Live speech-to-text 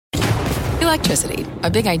electricity, a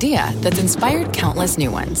big idea that's inspired countless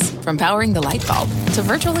new ones. From powering the light bulb to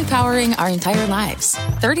virtually powering our entire lives.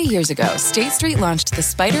 30 years ago, State Street launched the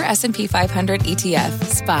SPDR S&P 500 ETF,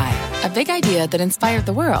 SPY. A big idea that inspired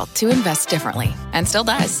the world to invest differently. And still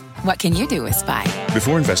does. What can you do with SPY?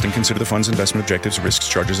 Before investing, consider the fund's investment objectives, risks,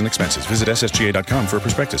 charges, and expenses. Visit ssga.com for a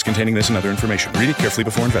prospectus containing this and other information. Read it carefully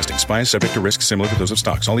before investing. SPY is subject to risks similar to those of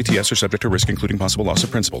stocks. All ETFs are subject to risk, including possible loss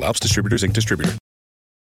of principal. Alps Distributors, Inc. Distributor.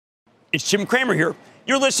 It's Jim Cramer here.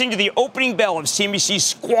 You're listening to the opening bell of CNBC's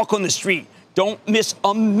Squawk on the Street. Don't miss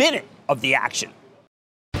a minute of the action.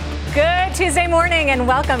 Good Tuesday morning and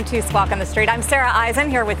welcome to Squawk on the Street. I'm Sarah Eisen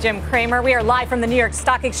here with Jim Cramer. We are live from the New York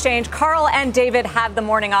Stock Exchange. Carl and David have the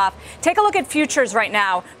morning off. Take a look at futures right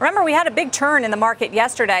now. Remember, we had a big turn in the market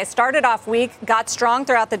yesterday. Started off weak, got strong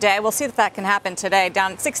throughout the day. We'll see if that can happen today.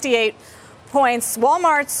 Down 68 points.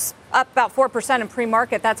 Walmart's up about 4% in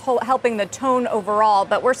pre-market. That's helping the tone overall,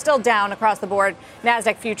 but we're still down across the board.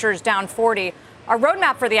 NASDAQ futures down 40. Our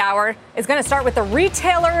roadmap for the hour is going to start with the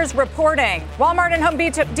retailers reporting. Walmart and Home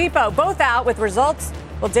Depot both out with results.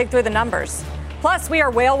 We'll dig through the numbers. Plus, we are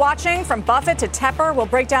whale watching from Buffett to Tepper. We'll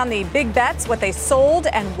break down the big bets, what they sold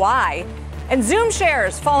and why. And Zoom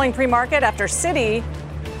shares falling pre-market after Citi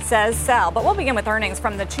says sell. But we'll begin with earnings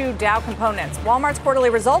from the two Dow components. Walmart's quarterly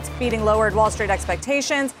results beating lowered Wall Street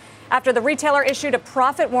expectations. After the retailer issued a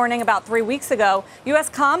profit warning about 3 weeks ago, U.S.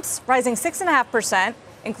 comps rising 6.5%,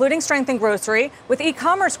 including strength in grocery, with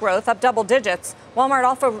e-commerce growth up double digits. Walmart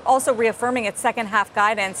also reaffirming its second half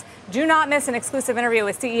guidance. Do not miss an exclusive interview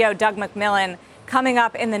with CEO Doug McMillon coming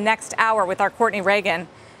up in the next hour with our Courtney Reagan.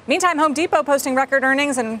 Meantime, Home Depot posting record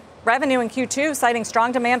earnings and revenue in Q2, citing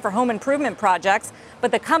strong demand for home improvement projects.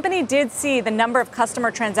 But the company did see the number of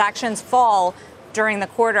customer transactions fall during the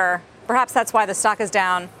quarter. Perhaps that's why the stock is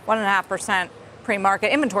down 1.5%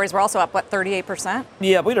 pre-market. Inventories were also up, 38%?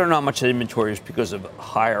 Yeah, we don't know how much of the inventory is because of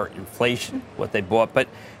higher inflation, what they bought. But,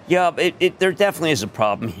 yeah, there definitely is a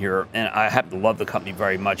problem here. And I happen to love the company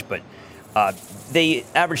very much. But the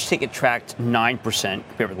average ticket tracked 9%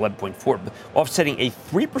 compared with 11.4%, offsetting a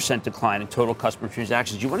 3% decline in total customer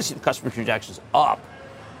transactions. You want to see the customer transactions up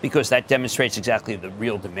because that demonstrates exactly the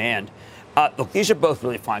real demand. Look, these are both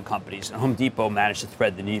really fine companies, and Home Depot managed to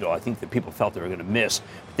thread the needle. I think that people felt they were going to miss.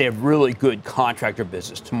 But they have really good contractor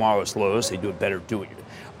business. Tomorrow's Lowe's, they do a better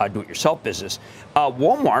do-it-yourself business.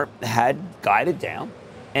 Walmart had guided down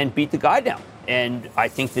and beat the guide down. And I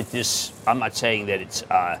think that this, I'm not saying that it's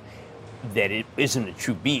that it isn't a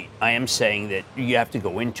true beat. I am saying that you have to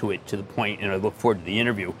go into it to the point, and I look forward to the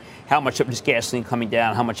interview, how much of it is gasoline coming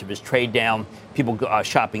down, how much of it is trade down, people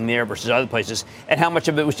shopping there versus other places, and how much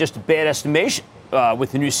of it was just a bad estimation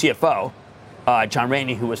with the new CFO, John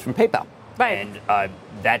Rainey, who was from PayPal. Right. And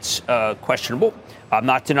that's questionable. I'm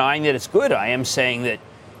not denying that it's good. I am saying that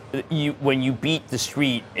when you beat the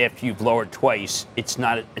street after you've lowered twice, it's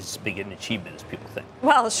not as big an achievement as people think.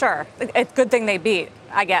 Well, sure. It's a good thing they beat,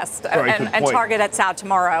 I guess. And Target that's out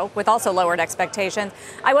tomorrow with also lowered expectations.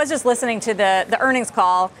 I was just listening to the earnings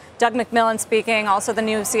call. Doug McMillon speaking, also the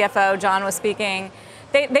new CFO, John, was speaking.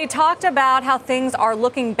 They talked about how things are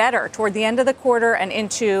looking better toward the end of the quarter and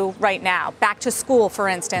into right now. Back to school, for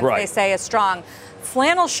instance, They say is strong.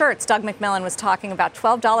 Flannel shirts, Doug McMillon was talking about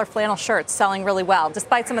 $12 flannel shirts selling really well,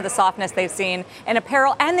 despite some of the softness they've seen in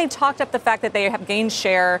apparel. And they talked up the fact that they have gained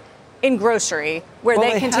share in grocery, where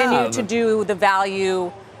they continue to do the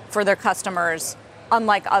value for their customers,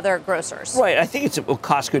 unlike other grocers. Right. I think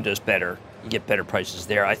Costco does better. You get better prices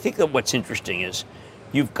there. I think that what's interesting is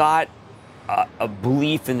you've got a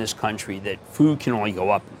belief in this country that food can only go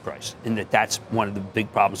up in price, and that's one of the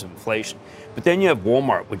big problems of inflation. But then you have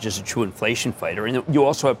Walmart, which is a true inflation fighter, and you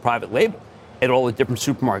also have private label at all the different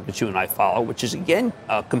supermarkets you and I follow, which is, again,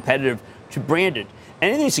 competitive to branded.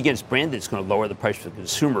 Anything that's against branded is going to lower the price for the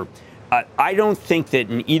consumer. I don't think that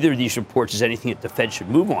in either of these reports is anything that the Fed should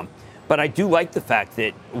move on. But I do like the fact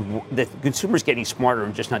that the consumer's getting smarter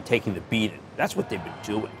and just not taking the beating. That's what they've been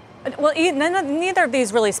doing. Well, neither of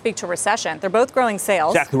these really speak to recession. They're both growing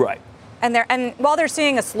sales. Exactly right. And while they're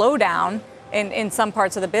seeing a slowdown in some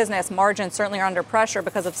parts of the business, margins certainly are under pressure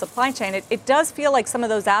because of supply chain. It does feel like some of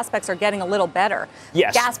those aspects are getting a little better.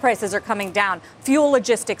 Yes. Gas prices are coming down. Fuel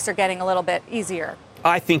logistics are getting a little bit easier.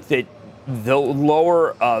 I think that the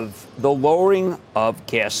lowering of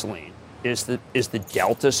gasoline is the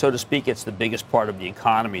delta, so to speak. It's the biggest part of the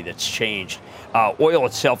economy that's changed. Oil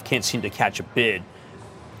itself can't seem to catch a bid.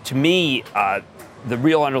 To me, the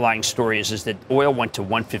real underlying story is that oil went to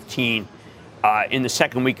 115 in the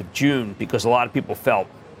second week of June because a lot of people felt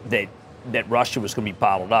that Russia was going to be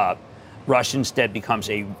bottled up. Russia instead becomes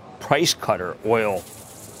a price cutter oil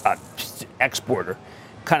exporter.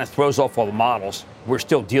 kind of throws off all the models. We're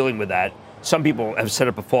still dealing with that. Some people have set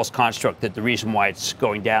up a false construct that the reason why it's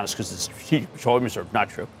going down is because it's a strategic petroleum reserve. Not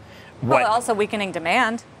true. Well, also weakening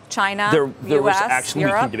demand. China, there US, was actually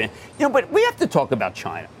Europe. weakening demand. But we have to talk about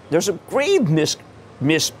China. There's a grave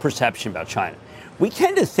misperception about China. We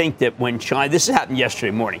tend to think that when China, this happened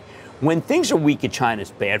yesterday morning, when things are weak in China,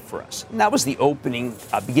 it's bad for us. And that was the opening,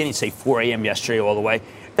 beginning, say, 4 a.m. yesterday all the way.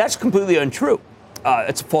 That's completely untrue.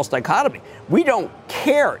 It's a false dichotomy. We don't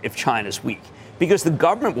care if China's weak, because the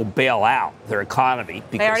government will bail out their economy.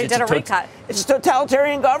 Because they already did a rate cut. It's a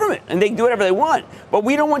totalitarian government, and they can do whatever they want. But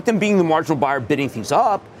we don't want them being the marginal buyer bidding things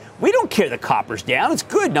up. We don't care that copper's down. It's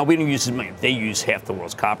good. Now, we don't use as much. They use half the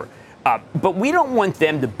world's copper. But we don't want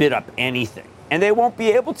them to bid up anything, and they won't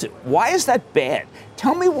be able to. Why is that bad?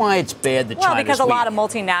 Tell me why it's bad that China's weak. Well, because a lot of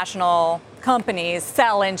multinational companies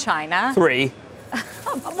sell in China. 3.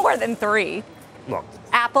 More than 3. Look.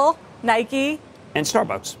 Apple, Nike. And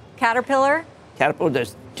Starbucks. Caterpillar. Caterpillar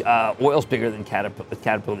does oil's bigger than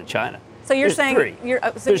Caterpillar in China. So you're There's saying 3.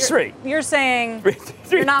 There's 3. You're saying 3.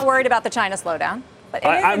 You're not worried about the China slowdown, but it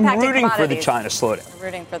is I'm impacting rooting for the commodities. China slowdown. I'm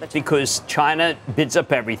rooting for the China. Because China bids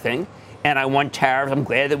up everything, and I want tariffs. I'm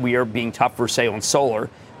glad that we are being tougher, say, on solar,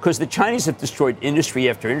 because the Chinese have destroyed industry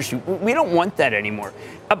after industry. We don't want that anymore.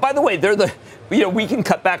 By the way, we can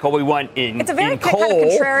cut back all we want in coal. It's a very kind of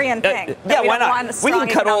contrarian thing. Yeah, why not? We can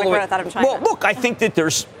cut all the way out of China. Well, look, I think that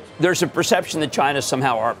there's a perception that China is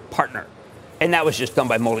somehow our partner. And that was just done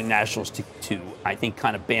by multinationals to, I think,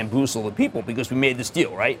 kind of bamboozle the people, because we made this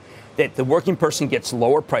deal, right? That the working person gets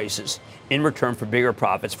lower prices in return for bigger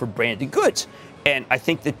profits for branded goods. And I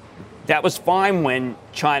think that was fine when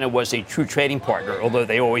China was a true trading partner, although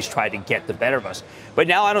they always tried to get the better of us. But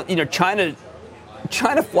now China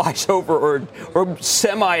flies over or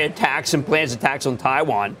semi-attacks and plans attacks on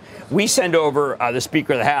Taiwan. We send over the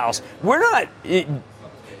Speaker of the House. We're not,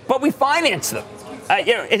 but we finance them.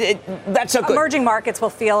 That's so good. Emerging markets will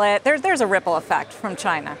feel it. There's a ripple effect from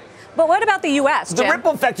China. But what about the U.S., Jim? The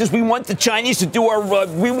ripple effect is we want the Chinese to do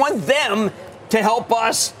we want them to help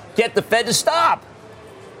us get the Fed to stop.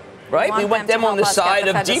 Right? We want them on the side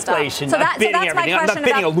of deflation, not bidding everything. I'm not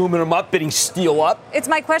bidding aluminum up, bidding steel up. It's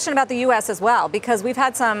my question about the U.S. as well, because we've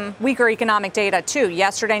had some weaker economic data, too.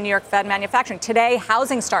 Yesterday, New York Fed manufacturing. Today,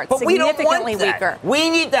 housing starts significantly weaker. We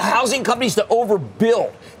need the housing companies to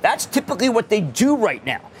overbuild. That's typically what they do right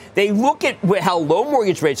now. They look at how low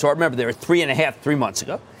mortgage rates are. Remember, they were 3.5 3 months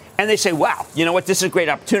ago. And they say, wow, you know what? This is a great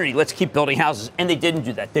opportunity. Let's keep building houses. And they didn't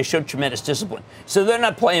do that. They showed tremendous discipline. So they're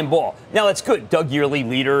not playing ball. Now, that's good. Doug Yearley,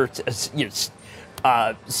 leader,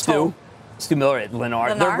 Stu Miller at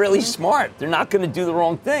Lennar. They're really smart. They're not going to do the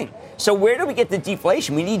wrong thing. So where do we get the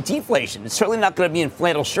deflation? We need deflation. It's certainly not going to be in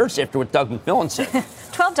flannel shirts after what Doug McMillon said.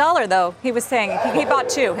 $12, though, he was saying. He bought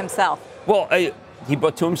 2 himself. Well, he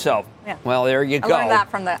bought 2 himself. Yeah. Well, there you go. I learned that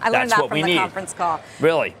from the conference call.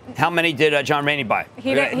 Really? How many did John Rainey buy?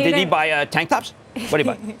 Did he buy tank tops? What did he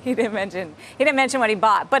buy? He didn't mention what he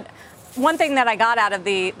bought. But one thing that I got out of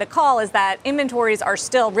the call is that inventories are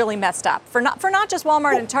still really messed up for not just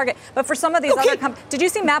Walmart and Target, but for some of these other companies. Did you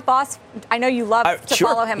see Matt Boss? I know you love to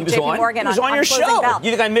follow him. JP Morgan. He was on your show. Bell. You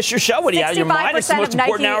think I missed your show? What are you out of your mind? It's the most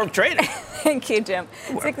important hour of trading. Thank you, Jim.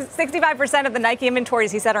 65% of the Nike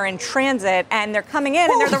inventories, he said, are in transit, and they're coming in,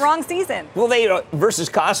 and they're the wrong season. Well, they versus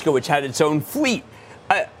Costco, which had its own fleet.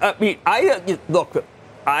 Look,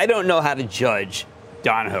 I don't know how to judge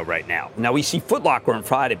Donahoe right now. Now, we see Foot Locker on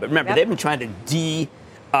Friday, but remember, they've been trying to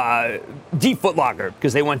de-Foot Locker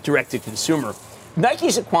because they went direct to consumer.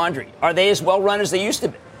 Nike's a quandary. Are they as well run as they used to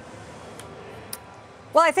be?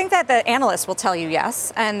 Well, I think that the analysts will tell you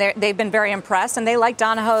yes, and they've been very impressed, and they like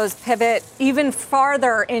Donahoe's pivot even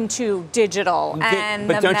farther into digital and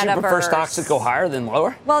but the don't metaverse. You prefer stocks that go higher than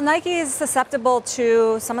lower? Well, Nike is susceptible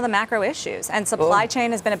to some of the macro issues, and supply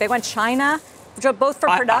chain has been a big one. China, both for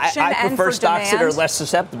production and for demand. I prefer stocks that are less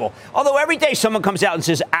susceptible. Although every day someone comes out and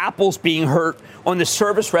says Apple's being hurt on the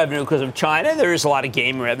service revenue because of China, there is a lot of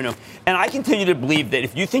gaming revenue. And I continue to believe that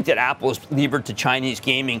if you think that Apple is levered to Chinese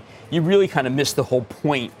gaming, you really kind of miss the whole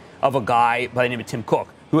point of a guy by the name of Tim Cook,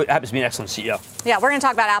 who happens to be an excellent CEO. Yeah, we're going to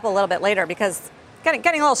talk about Apple a little bit later because getting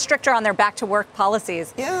a little stricter on their back-to-work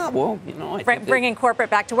policies. Yeah, well, I think bringing corporate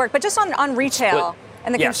back to work. But just on retail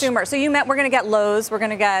and the consumer. So we're going to get Lowe's, we're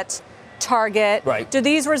going to get Target. Right. Do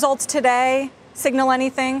these results today signal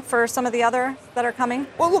anything for some of the other that are coming?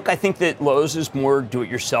 Well, look, I think that Lowe's is more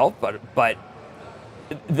do-it-yourself, but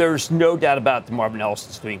there's no doubt about it that Marvin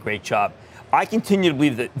Ellison's doing a great job. I continue to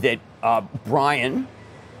believe that Brian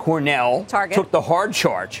Cornell took the hard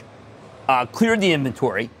charge, cleared the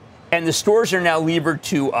inventory, and the stores are now levered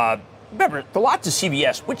to, remember, the lot to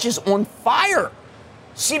CVS, which is on fire.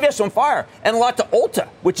 CVS on fire, and a lot to Ulta,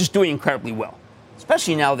 which is doing incredibly well,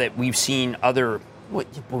 especially now that we've seen other. Well,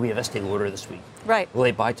 we have Estee Lauder this week. Right. Will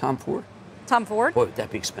they buy Tom Ford? Tom Ford? Boy, would that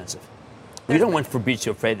be expensive. We don't want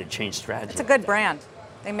Fabrizio Fred to change strategy. It's a good brand.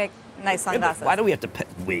 They make nice sunglasses. Why do we have to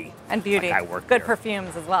and beauty. Like I work good there.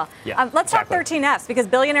 Perfumes as well. Yeah, let's talk 13Fs because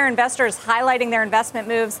billionaire investors highlighting their investment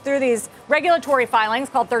moves through these regulatory filings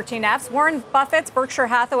called 13Fs. Warren Buffett's Berkshire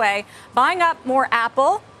Hathaway buying up more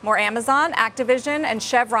Apple, more Amazon, Activision, and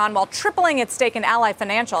Chevron while tripling its stake in Ally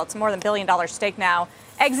Financial. It's more than $1 billion stake now.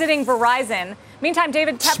 Exiting Verizon. Meantime,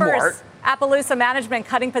 David Tepper's Appaloosa Management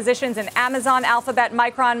cutting positions in Amazon, Alphabet,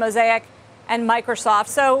 Micron, Mosaic, and Microsoft.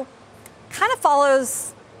 So kind of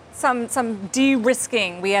follows some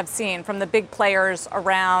de-risking we have seen from the big players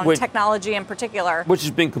around technology in particular. Which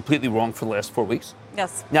has been completely wrong for the last 4 weeks.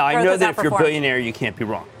 Yes. Now, I know that if you're a billionaire, you can't be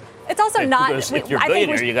wrong. It's also not. If you're a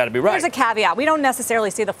billionaire, you got to be right. There's a caveat. We don't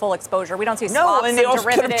necessarily see the full exposure. We don't see no, swaps and they also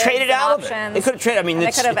derivatives could have traded out options. of it. They could have traded. I mean,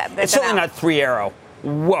 it's certainly not 3 Arrow.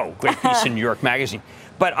 Whoa, great piece in New York Magazine.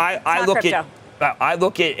 But I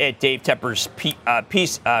look at Dave Tepper's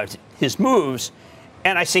his moves,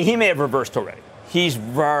 and I say he may have reversed already. He's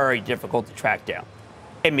very difficult to track down,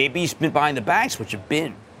 and maybe he's been buying the banks, which have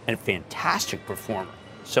been a fantastic performer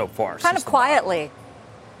so far. Kind of quietly.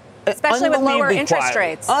 Especially with lower interest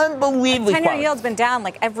rates. Unbelievably 10-year yield's been down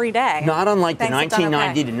like every day. Not unlike the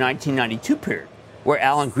 1990 to 1992 period, where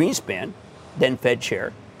Alan Greenspan, then Fed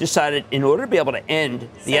chair, decided in order to be able to end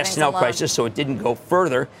the S&L crisis so it didn't go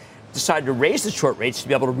further, decided to raise the short rates to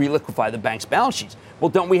be able to reliquify the bank's balance sheets. Well,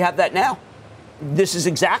 don't we have that now? This is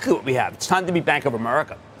exactly what we have. It's time to be Bank of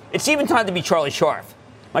America. It's even time to be Charlie Scharf.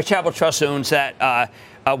 My Charitable Trust owns that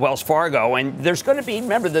Wells Fargo, and there's going to be,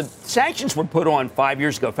 remember, the sanctions were put on 5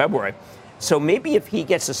 years ago, February. So maybe if he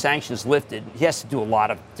gets the sanctions lifted, he has to do a lot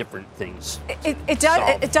of different things. It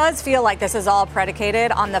does feel like this is all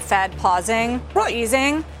predicated on the Fed pausing,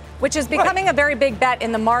 easing, which is becoming a very big bet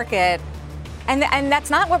in the market. And that's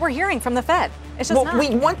not what we're hearing from the Fed. It's just not.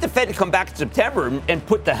 We want the Fed to come back in September and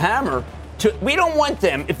put the hammer to. We don't want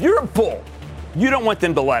them. If you're a bull, you don't want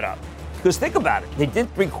them to let up. Because think about it. They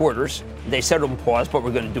did 3 quarters. They said on pause, but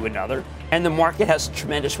we're going to do another. And the market has a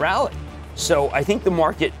tremendous rally. So I think the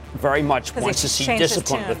market very much wants to see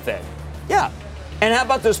discipline with the Fed. Yeah. And how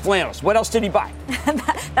about those flannels? What else did he buy?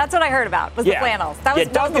 That's what I heard about, was the flannels.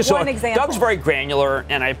 That was one example. Doug's very granular,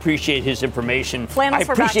 and I appreciate his information. Flannels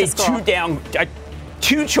for back to school. I appreciate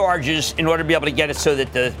 2 charges in order to be able to get it so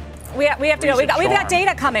that the... We have to go. We've got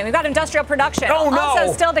data coming. We've got industrial production. Oh, no.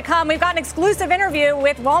 Also still to come, we've got an exclusive interview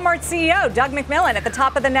with Walmart CEO Doug McMillon at the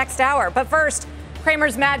top of the next hour. But first,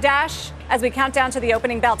 Cramer's Mad Dash as we count down to the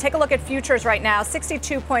opening bell. Take a look at futures right now,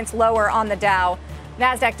 62 points lower on the Dow.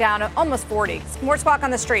 NASDAQ down almost 40. More Squawk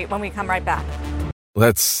on the Street when we come right back.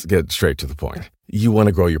 Let's get straight to the point. You want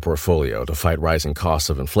to grow your portfolio to fight rising costs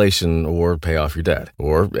of inflation or pay off your debt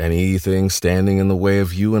or anything standing in the way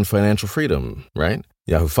of you and financial freedom, right?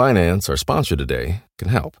 Yahoo Finance, our sponsor today, can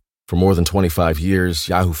help. For more than 25 years,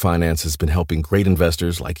 Yahoo Finance has been helping great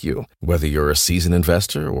investors like you. Whether you're a seasoned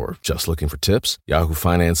investor or just looking for tips, Yahoo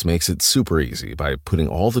Finance makes it super easy by putting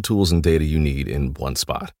all the tools and data you need in one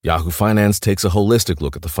spot. Yahoo Finance takes a holistic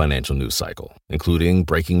look at the financial news cycle, including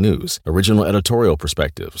breaking news, original editorial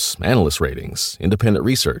perspectives, analyst ratings, independent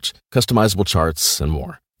research, customizable charts, and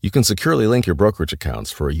more. You can securely link your brokerage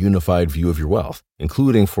accounts for a unified view of your wealth,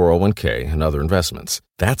 including 401k and other investments.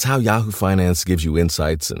 That's how Yahoo Finance gives you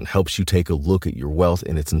insights and helps you take a look at your wealth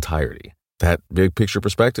in its entirety. That big picture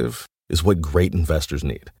perspective is what great investors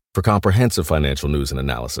need. For comprehensive financial news and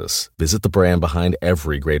analysis, visit the brand behind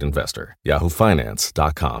every great investor,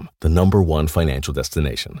 yahoofinance.com, the #1 financial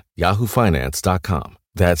destination, yahoofinance.com.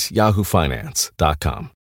 That's yahoofinance.com.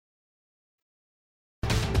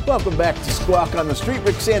 Welcome back to Squawk on the Street.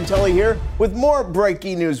 Rick Santelli here with more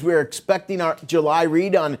breaking news. We're expecting our July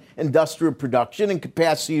read on industrial production and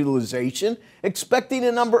capacity utilization, expecting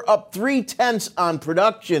a number up 0.3 on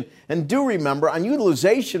production. And do remember, on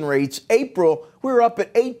utilization rates, April, we were up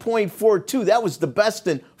at 8.42. That was the best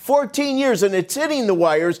in 14 years, and it's hitting the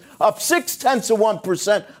wires, up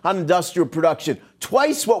 0.6% on industrial production.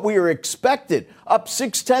 Twice what we were expected. Up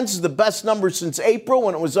 0.6 is the best number since April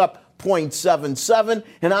when it was up 0.77,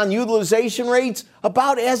 and on utilization rates,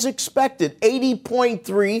 about as expected,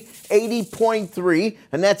 80.3,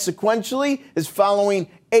 and that sequentially is following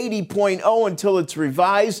 80.0 until it's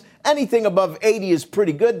revised. Anything above 80 is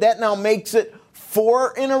pretty good. That now makes it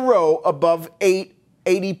 4 in a row above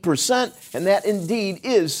 80%, and that indeed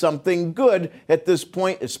is something good at this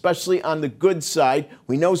point, especially on the good side.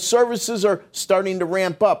 We know services are starting to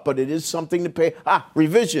ramp up, but it is something to pay.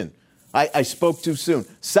 Revision. I spoke too soon.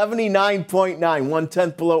 79.9,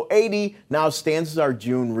 1/10 below 80, now stands as our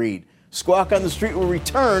June read. Squawk on the Street will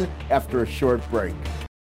return after a short break.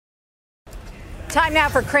 Time now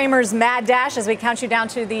for Cramer's Mad Dash as we count you down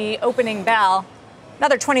to the opening bell.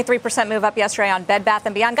 Another 23% move up yesterday on Bed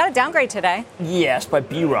Bath & Beyond. Got a downgrade today. Yes, by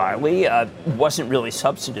B. Riley. Wasn't really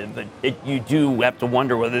substantive, but you do have to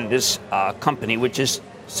wonder whether this company, which is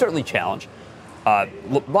certainly challenged, by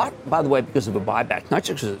the way, because of a buyback, not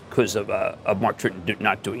just because of Mark Tritton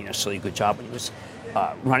not doing necessarily a good job when he was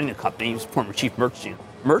running the company. He was former chief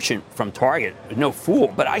merchant from Target. No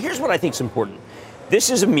fool. But here's what I think is important. This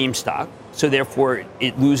is a meme stock, so therefore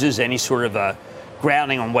it loses any sort of a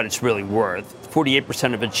grounding on what it's really worth.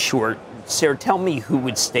 48% of it's short. Sarah, tell me who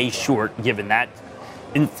would stay short given that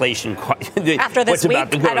inflation. After this week? I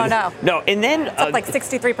don't know. No, and then it's up like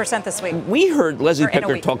 63% this week. We heard Leslie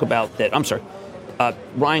Picker talk about that. I'm sorry.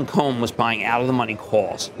 Ryan Cohn was buying out of the money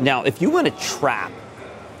calls. Now, if you want to trap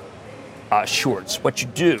shorts, what you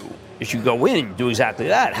do is you go in and do exactly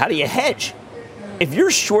that. How do you hedge? If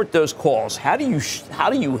you're short those calls, how do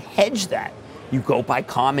you hedge that? You go buy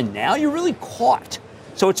common now, you're really caught.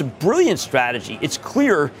 So it's a brilliant strategy. It's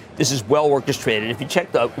clear this is well orchestrated. If you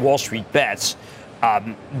check the Wall Street bets,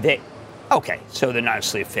 so they're not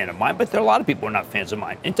necessarily a fan of mine, but there are a lot of people who are not fans of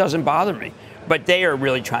mine. It doesn't bother me. But they are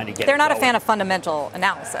really trying to get They're not a fan of fundamental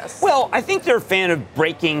analysis. Well, I think they're a fan of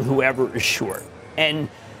breaking whoever is short. And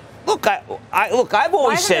look, I've always said...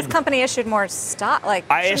 Why hasn't this company issued more stock?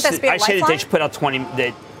 I said that they should put out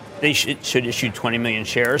they should issue 20 million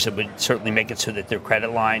shares. It would certainly make it so that their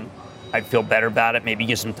credit line, I'd feel better about it. Maybe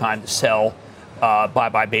give some time to sell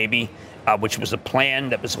Bye Baby, which was a plan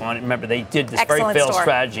that was on. Remember, they did this very failed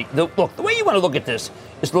strategy. Look, the way you want to look at this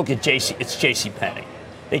is look at JCPenney.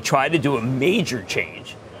 They tried to do a major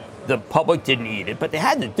change. The public didn't eat it, but they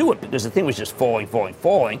had to do it because the thing was just falling.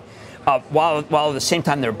 While at the same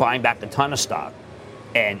time they were buying back a ton of stock.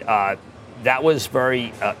 And that was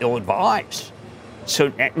very ill-advised.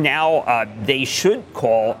 So now they should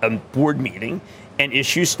call a board meeting and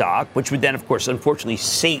issue stock, which would then, of course, unfortunately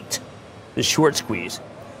sate the short squeeze.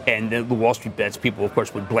 And the Wall Street bets people, of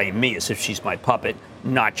course, would blame me as if she's my puppet.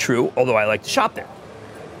 Not true, although I like to shop there.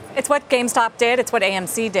 It's what GameStop did. It's what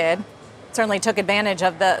AMC did. Certainly took advantage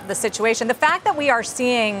of the situation. The fact that we are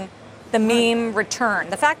seeing the meme return,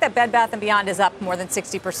 the fact that Bed Bath & Beyond is up more than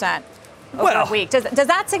 60% over a week, does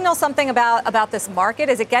that signal something about this market?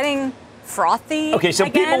 Is it getting frothy? Okay, so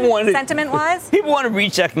again, sentiment-wise? People want to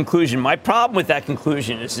reach that conclusion. My problem with that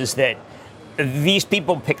conclusion is that these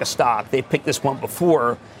people pick a stock. They picked this one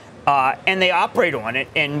before, and they operate on it,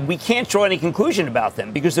 and we can't draw any conclusion about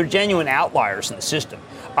them because they're genuine outliers in the system.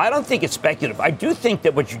 I don't think it's speculative. I do think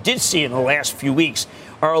that what you did see in the last few weeks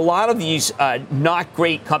are a lot of these not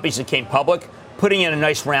great companies that came public putting in a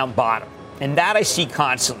nice round bottom. And that I see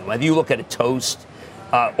constantly. Whether you look at a Toast,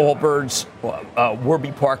 Allbirds,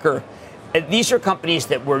 Warby Parker, these are companies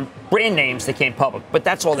that were brand names that came public, but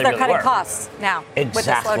that's all they really were. They're cutting costs now with the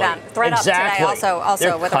slowdown. Threat up today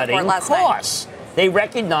also with a report last costs. night. They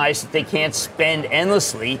recognize that they can't spend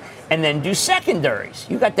endlessly and then do secondaries.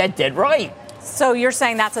 You got that dead right. So you're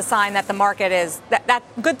saying that's a sign that the market is that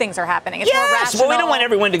good things are happening. It's more rational. Well, we don't want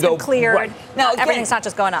everyone to go clear. Right. Now, everything's not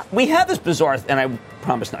just going up. We have this bizarre, and I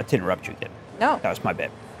promise not to interrupt you again. No, that was my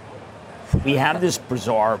bad. We have this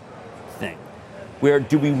bizarre thing where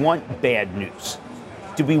do we want bad news?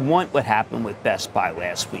 Do we want what happened with Best Buy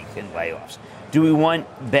last week in layoffs? Do we want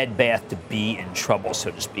Bed Bath to be in trouble,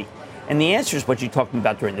 so to speak? And the answer is what you're talking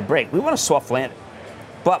about during the break. We want a soft landing,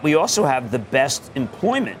 but we also have the best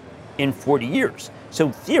employment in 40 years. So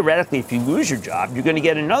theoretically, if you lose your job, you're going to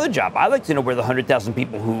get another job. I'd like to know where the 100,000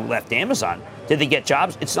 people who left Amazon, did they get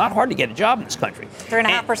jobs? It's not hard to get a job in this country.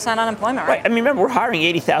 3.5% unemployment, right? I mean, remember, we're hiring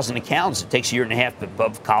 80,000 accountants. It takes a year and a half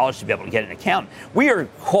above college to be able to get an accountant. We are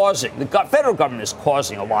causing, the federal government is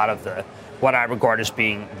causing a lot of what I regard as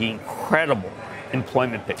being the incredible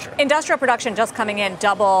employment picture. Industrial production just coming in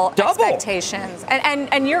double expectations.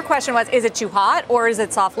 And your question was, is it too hot or is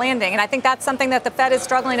it soft landing? And I think that's something that the Fed is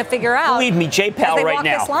struggling to figure out. Believe me, Jay Powell right now. They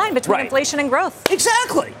walk this line between inflation and growth.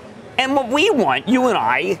 Exactly. And what we want, you and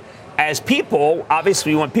I, as people,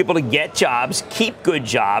 obviously we want people to get jobs, keep good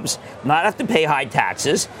jobs, not have to pay high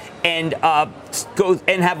taxes, and go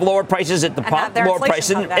and have lower prices at the pump, lower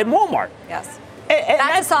prices at Walmart. Yes. And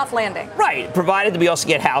that's a soft landing. Right, provided that we also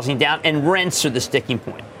get housing down, and rents are the sticking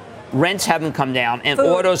point. Rents haven't come down, and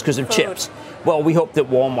autos because of chips. Well, we hope that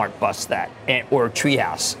Walmart busts that, or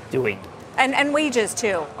Treehouse doing. And wages,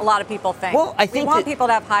 too, a lot of people think. Well, I think we want people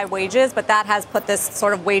to have high wages, but that has put this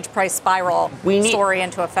sort of wage price spiral story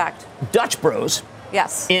into effect. Dutch Bros,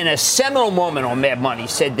 Yes. in a seminal moment on Mad Money,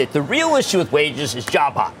 said that the real issue with wages is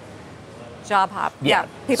job hop. Job hop. Yeah.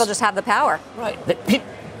 People just have the power. Right.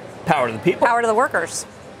 Power to the people. Power to the workers.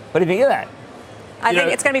 What do you think of that? I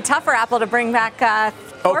think it's going to be tough for Apple to bring back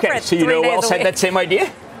corporate Okay, so you 3 know who days else a had week. that same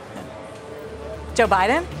idea? Joe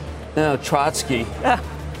Biden? No, Trotsky.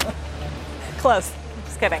 Close.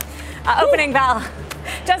 Just kidding. Opening bell.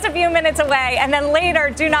 Just a few minutes away. And then later,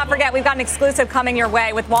 do not forget, we've got an exclusive coming your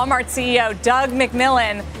way with Walmart CEO Doug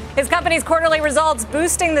McMillon. His company's quarterly results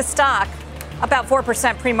boosting the stock about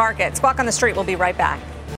 4% pre-market. Squawk on the Street. We'll be right back.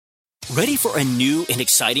 Ready for a new and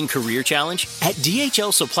exciting career challenge? At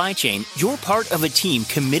DHL Supply Chain, you're part of a team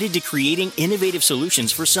committed to creating innovative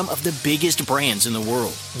solutions for some of the biggest brands in the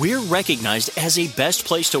world. We're recognized as a best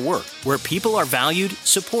place to work, where people are valued,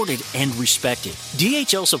 supported, and respected.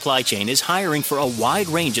 DHL Supply Chain is hiring for a wide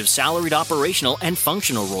range of salaried operational and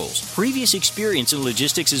functional roles. Previous experience in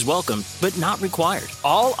logistics is welcome, but not required.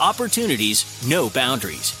 All opportunities, no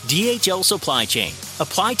boundaries. DHL Supply Chain.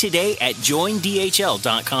 Apply today at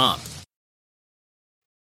joindhl.com.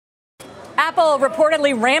 Apple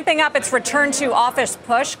reportedly ramping up its return to office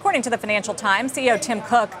push. According to the Financial Times, CEO Tim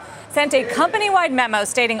Cook sent a company-wide memo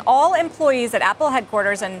stating all employees at Apple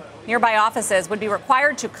headquarters and nearby offices would be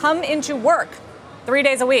required to come into work 3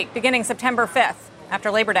 days a week, beginning September 5th, after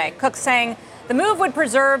Labor Day. Cook saying the move would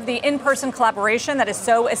preserve the in-person collaboration that is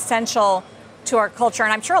so essential to our culture.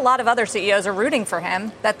 And I'm sure a lot of other CEOs are rooting for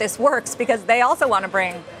him that this works because they also want to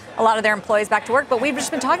bring a lot of their employees back to work. But we've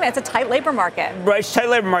just been talking about it's a tight labor market. Right, it's a tight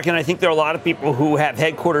labor market, and I think there are a lot of people who have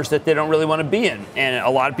headquarters that they don't really want to be in. And a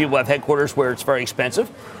lot of people have headquarters where it's very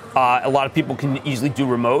expensive. A lot of people can easily do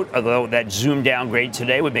remote, although that Zoom downgrade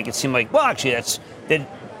today would make it seem like, well, actually, that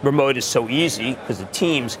remote is so easy because of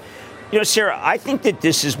Teams. You know, Sarah, I think that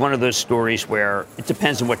this is one of those stories where it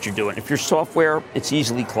depends on what you're doing. If you're software, it's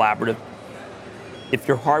easily collaborative. If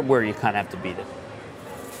you're hardware, you kind of have to beat it.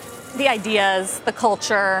 The ideas, the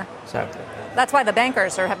culture. Exactly. That's why the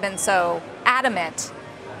bankers have been so adamant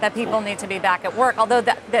that people need to be back at work. Although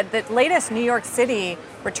the latest New York City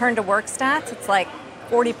return to work stats, it's like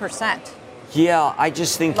 40%. Yeah, I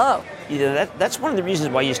just think low. You know, that's one of the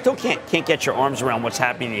reasons why you still can't get your arms around what's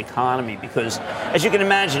happening in the economy. Because as you can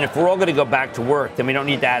imagine, if we're all going to go back to work, then we don't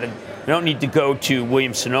need to go to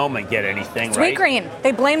Williams-Sonoma and get anything, right? Sweetgreen.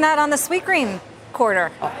 They blame that on the Sweetgreen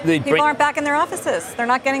quarter. People aren't back in their offices. They're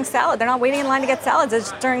not getting salad. They're not waiting in line to get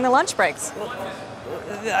salads during the lunch breaks.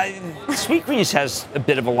 Sweetgreens has a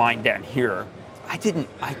bit of a line down here. I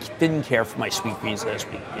didn't care for my Sweetgreens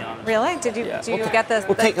last week, to be honest. Really? Did you get the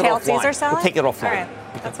kale Caesar salad? We'll take it offline. All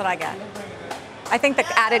right. That's what I get. I think the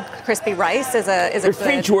added crispy rice is a There's good.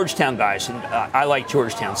 3 Georgetown guys, and I like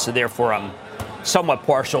Georgetown, so therefore I'm somewhat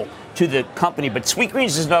partial to the company. But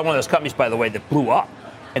Sweetgreens is not one of those companies, by the way, that blew up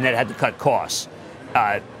and that had to cut costs.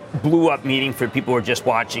 Blew up, meaning for people who are just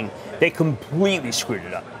watching, they completely screwed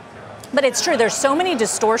it up. But it's true. There's so many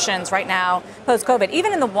distortions right now post-COVID.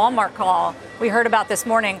 Even in the Walmart call we heard about this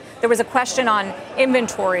morning, there was a question on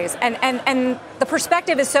inventories. And the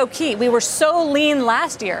perspective is so key. We were so lean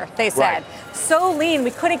last year, they said. Right. So lean,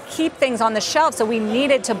 we couldn't keep things on the shelf, so we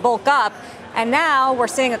needed to bulk up. And now we're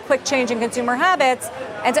seeing a quick change in consumer habits.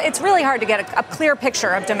 And so it's really hard to get a clear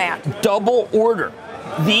picture of demand. Double order.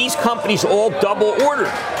 These companies all double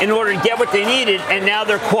ordered in order to get what they needed, and now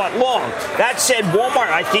they're caught long. That said,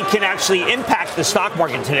 Walmart, I think, can actually impact the stock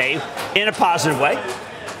market today in a positive way.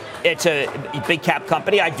 It's a big cap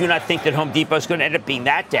company. I do not think that Home Depot is going to end up being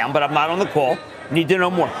that down, but I'm not on the call. Need to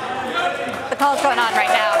know more. The call's going on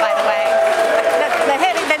right now, by the way.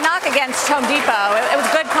 The knock against Home Depot, it was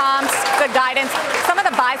good comps, good guidance. Some of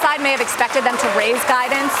the buy side may have expected them to raise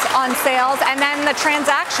guidance on sales, and then the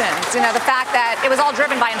transactions, the fact that it was all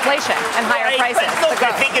driven by inflation and higher prices. Look,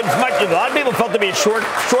 I think a lot of people felt to be a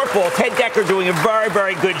shortfall. Ted Decker doing a very,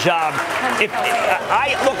 very good job.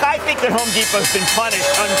 I think that Home Depot's been punished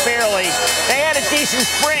unfairly. They had a decent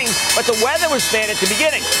spring, but the weather was bad at the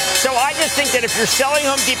beginning. So I just think that if you're selling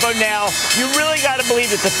Home Depot now, you really got to believe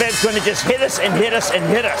that the Fed's going to just hit us and hit us and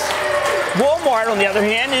hit us. Walmart, on the other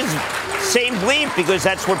hand, is same belief because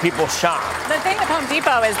that's where people shop. The thing with Home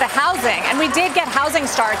Depot is the housing, and we did get housing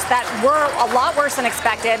starts that were a lot worse than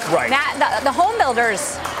expected. Right. Now, the home builders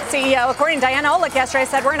CEO, according to Diana Olick yesterday,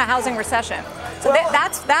 said we're in a housing recession. So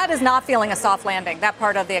that is not feeling a soft landing, that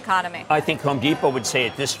part of the economy. I think Home Depot would say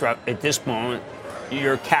at this moment,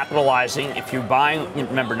 you're capitalizing. If you're buying,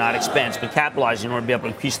 remember, not expense, but capitalizing in order to be able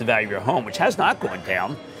to increase the value of your home, which has not gone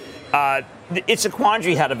down. It's a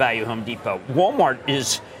quandary how to value Home Depot. Walmart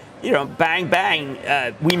is, bang, bang,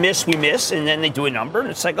 we miss, and then they do a number, and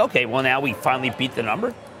it's like, okay, well, now we finally beat the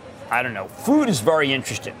number. I don't know. Food is very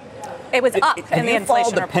interesting. It was up in the inflation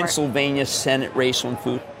followed the report. Pennsylvania Senate race on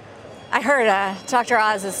food? I heard Dr.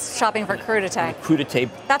 Oz is shopping for crudité. Crudité.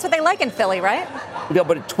 That's what they like in Philly, right? Yeah,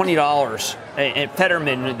 but at $20. And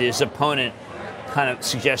Fetterman, his opponent, kind of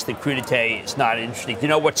suggested crudité is not interesting. Do you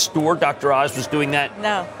know what store Dr. Oz was doing that?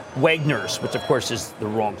 No. Wegner's, which of course is the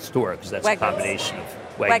wrong store because that's Wegmans. a combination of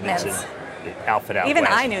Wegmans and Alfred out Even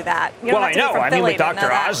West. I knew that. You don't Well, have to be I know. from I mean, Philly with to know Dr.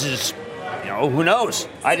 that. Oz is, who knows?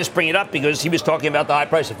 I just bring it up because he was talking about the high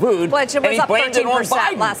price of food. Which and was he up blamed it on 13%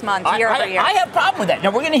 Biden. last month, year over year. I have a problem with that.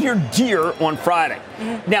 Now, we're going to hear Deere on Friday.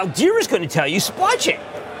 Mm-hmm. Now, Deere is going to tell you supply chain.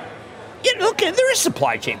 Look, there is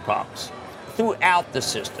supply chain problems throughout the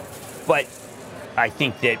system. But I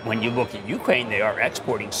think that when you look at Ukraine, they are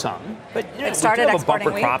exporting some. But It started we do have a exporting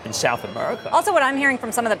bumper wheat. crop in South America. Also, what I'm hearing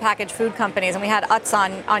from some of the packaged food companies, and we had Utz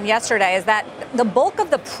on yesterday, is that the bulk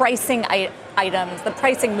of the pricing items, the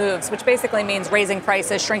pricing moves, which basically means raising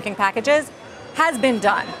prices, shrinking packages, has been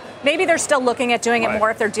done. Maybe they're still looking at doing it Right.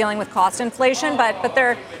 more if they're dealing with cost inflation, but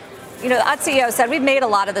they're, the Utz CEO said we've made a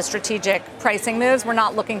lot of the strategic pricing moves. We're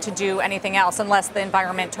not looking to do anything else unless the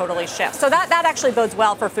environment totally shifts. So that actually bodes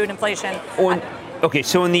well for food inflation. Okay,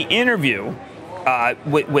 so in the interview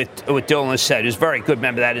with Dylan said, is very good.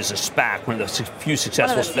 Remember, that is a SPAC, one of the few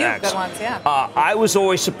successful One of the few SPACs. good ones, yeah. I was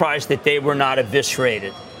always surprised that they were not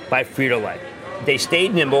eviscerated by Frito-Lay. They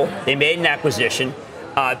stayed nimble. They made an acquisition.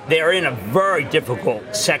 They are in a very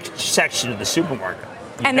difficult section of the supermarket.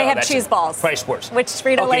 And they have cheese balls. Price wars. Which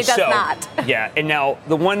Frito-Lay does not. Yeah, and now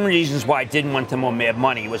the one reasons why I didn't want them on Mad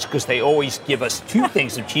Money was because they always give us two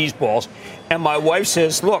things of cheese balls. And my wife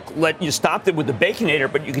says, look, you stopped it with the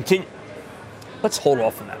Baconator, but you continue. Let's hold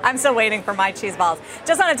off on that. I'm still waiting for my cheese balls.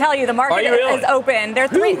 Just want to tell you, the market is open. There are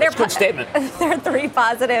three. That's a good statement. There are three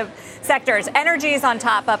positive sectors. Energy is on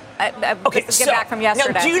top. Okay, get back from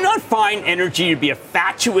yesterday. Now, do you not find energy to be a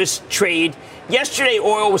fatuous trade? Yesterday,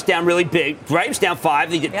 oil was down really big. Right, it was down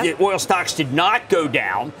 5. The oil stocks did not go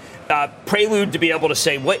down. Prelude to be able to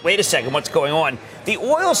say, wait a second, what's going on? The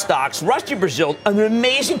oil stocks, Rusty Brazil, an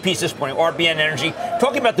amazing piece this morning, RBN Energy,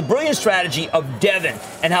 talking about the brilliant strategy of Devon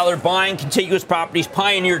and how they're buying contiguous properties,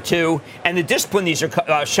 Pioneer 2, and the discipline these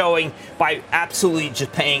are showing by absolutely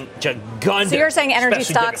just paying gigundous. So you're saying energy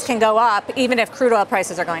special stocks dividends. can go up even if crude oil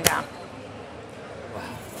prices are going down?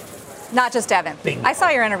 Not just Devon. Bingo. I saw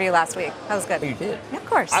your interview last week. That was good. Oh, you did? Yeah, of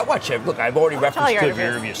course. I watch it. Look, I've already all referenced your good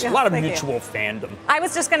interviews. interviews. Yeah, A lot of thank you. mutual fandom. I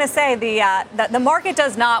was just going to say the market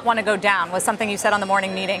does not want to go down was something you said on the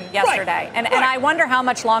morning meeting yesterday. And I wonder how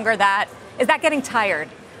much longer is that getting tired?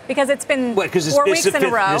 Because it's been 4 weeks in a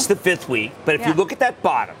row. This is the 5th week. But if you look at that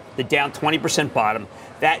bottom, the down 20% bottom,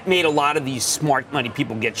 that made a lot of these smart money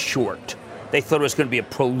people get short. They thought it was going to be a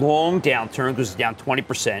prolonged downturn because it's down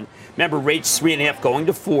 20%. Remember, rates 3.5 going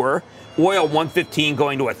to 4. Oil 115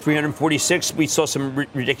 going to 346. We saw some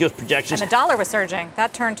ridiculous projections. And the dollar was surging.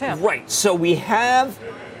 That turned too. Right. So we have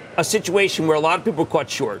a situation where a lot of people are caught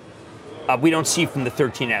short. We don't see from the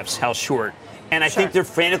 13Fs how short. And I think they're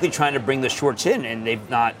frantically trying to bring the shorts in, and they've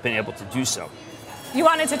not been able to do so. You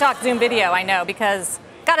wanted to talk Zoom Video, I know, because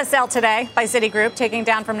got a sell today by Citigroup, taking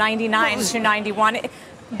down from 99 to 91.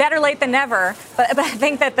 Better late than never, but I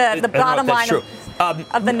think that the bottom line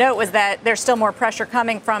of the note was that there's still more pressure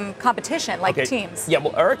coming from competition, like teams. Yeah,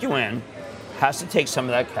 well, Eric Yuan has to take some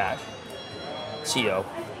of that cash, CEO,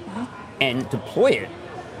 and deploy it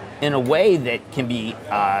in a way that can be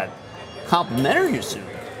complementary to Zoom.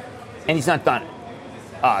 And he's not done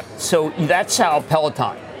it. So that's how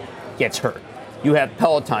Peloton gets hurt. You have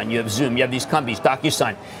Peloton, you have Zoom, you have these companies,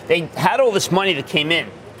 DocuSign. They had all this money that came in,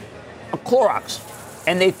 Clorox,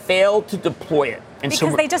 and they failed to deploy it. And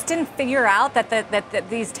because they just didn't figure out that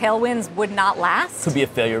these tailwinds would not last? Could be a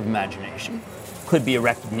failure of imagination. Could be a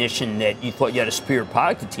recognition that you thought you had a superior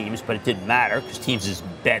product to Teams, but it didn't matter because Teams is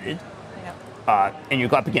embedded. And you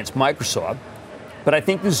go up against Microsoft. But I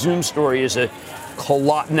think the Zoom story is a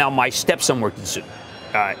now my stepson worked at Zoom.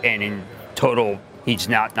 And in total, he's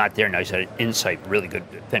not there now. He's at Insight, really good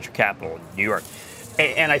venture capital in New York.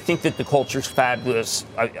 And I think that the culture's fabulous.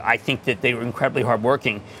 I think that they were incredibly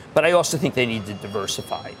hardworking. But I also think they need to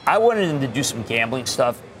diversify. I wanted them to do some gambling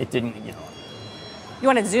stuff. It didn't, You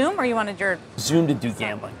wanted Zoom or you wanted your... Zoom to do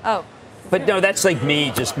gambling. Oh. But no, that's like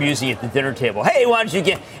me just musing at the dinner table. Hey, why don't you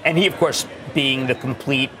get... And he, of course, being the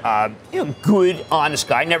complete, good, honest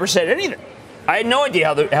guy, never said anything. I had no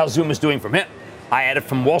idea how Zoom was doing from him. I had it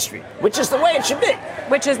from Wall Street, which is the way it should be.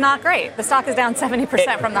 Which is not great. The stock is down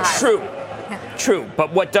 70% from the high. True. True.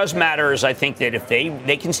 But what does matter is I think that if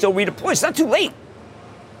they can still redeploy, it's not too late.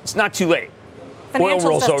 It's not too late. Oil Financials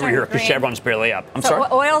rolls just over turned here because green. Chevron's barely up. I'm So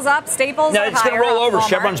sorry. oil's up, Staples No, are it's going higher, to roll over. Walmart.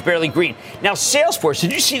 Chevron's barely green. Now, Salesforce,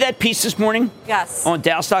 did you see that piece this morning? Yes. On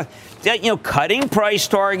Dow stock? That, cutting price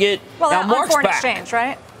target. Well, now, on Mark's foreign back. exchange,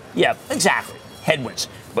 right? Yeah, exactly. Headwinds.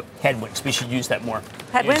 But headwinds. We should use that more.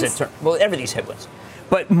 Headwinds? Use that term. Well, everything's headwinds.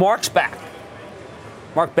 But Mark's back.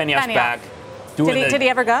 Mark Benioff's back. Did he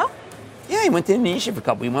ever go? Yeah, he went to Indonesia for a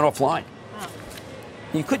couple. He went offline. Oh.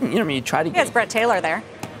 You couldn't, you tried to He get. has Brett Taylor there.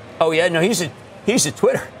 Oh, yeah, no, he's a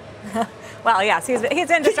Twitter. Well, yes, he's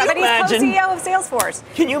industry, but he's co-CEO of Salesforce.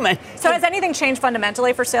 Can you imagine? So has anything changed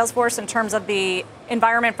fundamentally for Salesforce in terms of the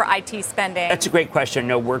environment for IT spending? That's a great question. I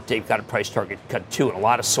know Workday got a price target cut too, and a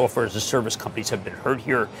lot of software as a service companies have been hurt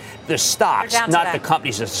here. The stocks, not the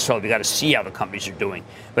companies necessarily. We got to see how the companies are doing,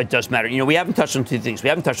 but it does matter. We haven't touched on two things. We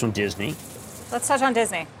haven't touched on Disney. Let's touch on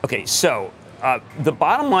Disney. Okay, so the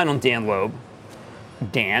bottom line on Dan Loeb,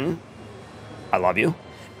 Dan, I love you,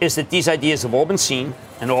 is that these ideas have all been seen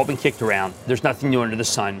and all been kicked around. There's nothing new under the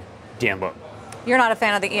sun. Dan Loeb. You're not a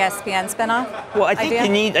fan of the ESPN spinoff? Well, I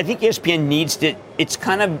think I think ESPN needs to. It's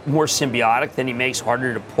kind of more symbiotic than he makes,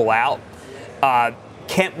 harder to pull out.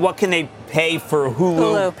 What can they pay for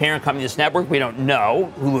Hulu, parent company, this network? We don't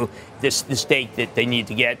know. Hulu, this stake that they need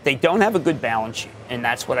to get. They don't have a good balance sheet, and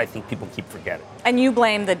that's what I think people keep forgetting. And you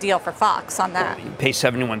blame the deal for Fox on that. Well, you pay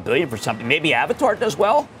 $71 billion for something. Maybe Avatar does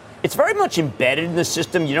well. It's very much embedded in the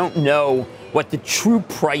system. You don't know what the true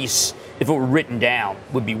price, if it were written down,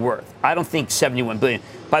 would be worth. I don't think $71 billion.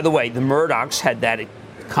 By the way, the Murdochs had that at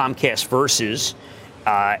Comcast Versus,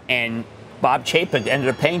 and Bob Chapek ended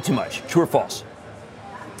up paying too much. True or false?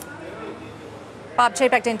 Bob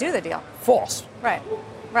Chapek didn't do the deal. False. Right.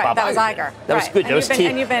 Bob That was Iger. Iger. That was good. And That was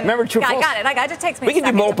you've been, remember true or false? I got it. It just takes me We a could do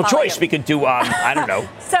second to multiple follow choice. you. We could do, I don't know,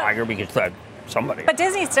 So- Iger. We could somebody. But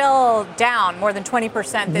Disney's still down more than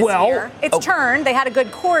 20% this year. It's turned. They had a good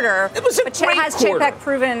quarter. It was a but great has quarter. Chapek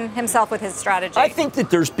proven himself with his strategy? I think that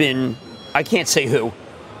there's been, I can't say who,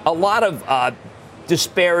 a lot of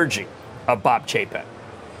disparaging of Bob Chapek.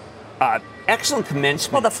 Excellent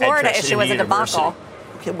commencement. Well, the Florida at issue was a University. debacle.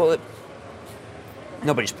 Okay, well,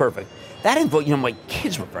 nobody's perfect. That involved, my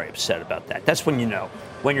kids were very upset about that. That's when you know.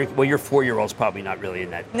 When your 4-year-old's probably not really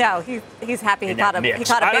in that. No, he's happy he caught a mix.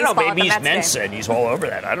 baseball I don't know. at Maybe the he's Mets game. Mensa and he's all over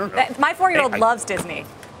that. I don't know. My 4-year-old Hey, loves Disney.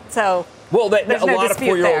 So well, there's a no lot of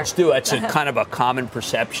dispute 4-year-olds there. do. That's a kind of a common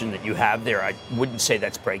perception that you have there. I wouldn't say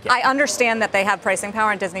that's breaking. I understand that they have pricing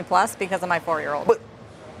power in Disney Plus because of my 4-year-old.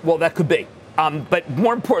 Well, that could be. But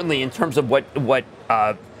more importantly, in terms of what Loeb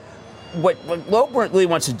really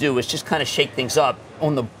wants to do is just kind of shake things up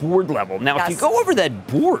on the board level. Now, if you go over that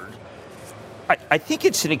board, I think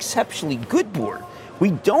it's an exceptionally good board.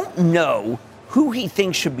 We don't know who he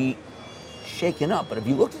thinks should be shaken up, but have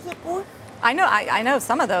you looked at that board? I know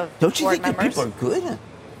some of the Don't you board think members. that people are good?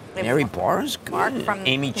 Mary Barr is good. Mark from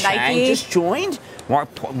Amy Nike. Chang just joined. Mark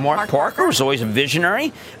Parker is always a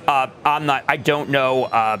visionary. I don't know.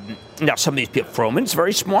 Now, some of these people, Froman's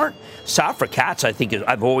very smart. Safra Katz, I think,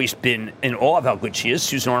 I've always been in awe of how good she is.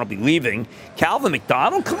 Susan Arnold will be leaving. Calvin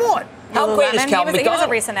McDonald, come on. How great is Calvin McDonald? He was a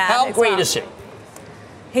recent ad. How great is he?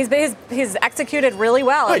 He's executed really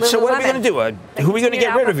well. All right, so what are we going to do? Who are we going to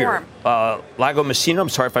get rid of here? outperform. Lago Messina, I'm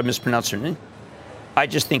sorry if I mispronounced her name. I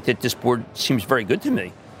just think that this board seems very good to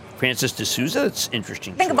me. Francis D'Souza, that's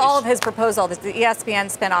interesting. Think of all of his proposals. The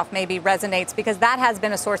ESPN spinoff maybe resonates because that has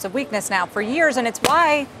been a source of weakness now for years, and it's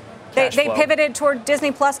why they pivoted toward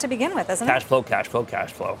Disney Plus to begin with, isn't it? Cash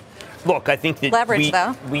flow. Look, I think that Leverage,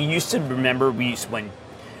 though. we used to remember when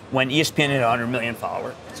ESPN had 100 million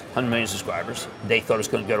followers, 100 million subscribers, they thought it was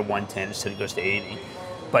going to go to 110 instead it goes to 80.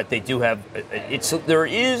 But they do have there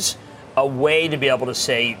is a way to be able to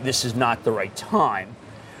say this is not the right time.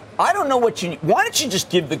 I don't know what you need. Why don't you just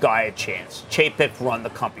give the guy a chance? Chapek run the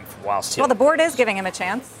company for a while. Well, the board is giving him a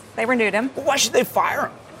chance. They renewed him. Well, why should they fire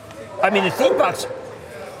him? I mean,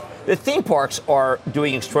 the theme parks are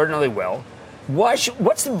doing extraordinarily well. What's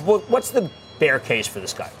the bear case for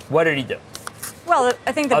this guy? What did he do? Well,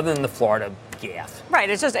 I think other than the Florida gaffe. Right.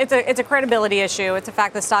 It's a credibility issue. It's a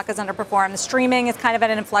fact the stock has underperformed. The streaming is kind of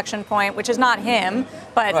at an inflection point, which is not him,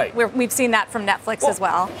 but we've seen that from Netflix as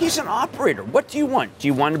well. He's an operator. What do you want? Do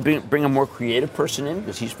you want to bring a more creative person in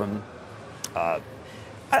because he's from? And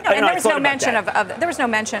there was no mention there was no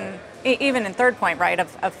mention even in Third Point, right,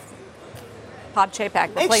 of Bob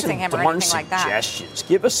Chapek replacing him or anything like that. Suggestions.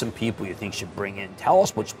 Give us some people you think should bring in. Tell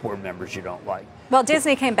us which board members you don't like. Well,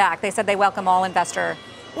 Disney came back. They said they welcome all investor.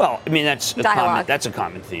 Well, I mean, that's a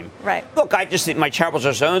common theme. Right. Look, I just think my Chapels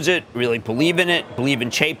just owns it, really believe in it, believe in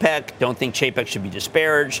Chapek, don't think Chapek should be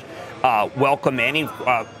disparaged, welcome any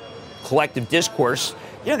collective discourse.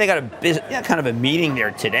 They got kind of a meeting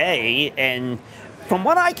there today, and from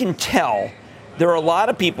what I can tell, there are a lot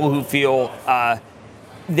of people who feel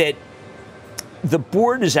that the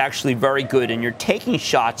board is actually very good, and you're taking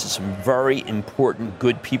shots at some very important,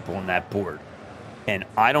 good people on that board. And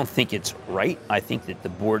I don't think it's right. I think that the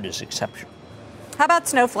board is exceptional. How about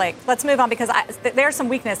Snowflake? Let's move on because there's some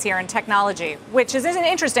weakness here in technology, which isn't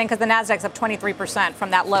interesting because the Nasdaq's up 23%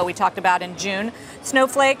 from that low we talked about in June.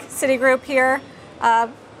 Snowflake, Citigroup here,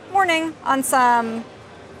 warning on some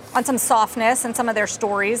softness and some of their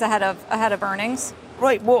stories ahead of earnings.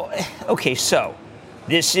 Right. Well, okay. So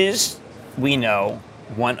this is, we know,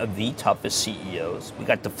 one of the toughest CEOs. We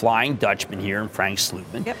got the Flying Dutchman here, and Frank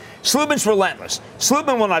Slootman. Yep. Slootman's relentless.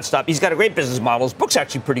 Slootman will not stop. He's got a great business model. His book's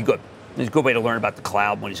actually pretty good. It's a good way to learn about the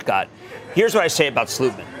cloud when he's got. Here's what I say about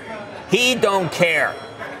Slootman. He don't care.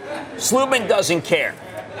 Slootman doesn't care.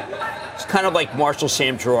 It's kind of like Marshall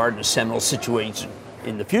Sam Gerard in a seminal situation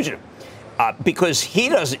in The Fugitive. Because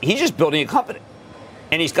he's just building a company.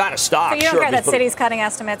 And he's got a stock. So you don't care that Citi's cutting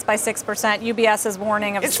estimates by 6%. UBS is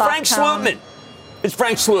warning of stock Frank Slootman. It's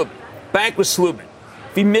Frank Slootman. Bank with Slootman.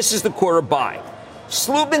 If he misses the quarter, buy.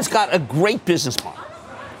 Slootman's got a great business model.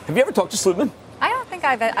 Have you ever talked to Slootman? I don't think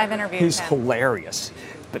I've interviewed He's him. hilarious.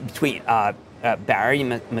 But between Barry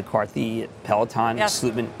McCarthy at Peloton and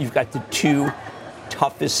Slootman, you've got the two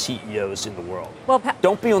toughest CEOs in the world. Well,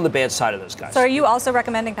 don't be on the bad side of those guys. So are you also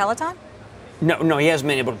recommending Peloton? No, he hasn't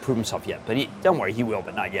been able to prove himself yet. But don't worry, he will,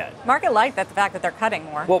 but not yet. Market liked the fact that they're cutting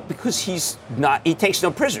more. Well, because he takes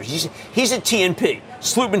no prisoners. He's at TNP.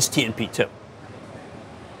 Slootman's TNP too.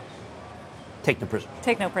 Take no prisoners.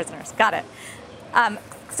 Take no prisoners. Got it.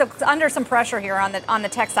 So under some pressure here on the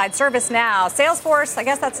tech side, ServiceNow, Salesforce. I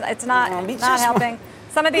guess it's not helping.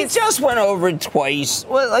 Some of these. He just went over it twice.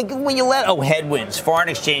 Well, like when you headwinds, foreign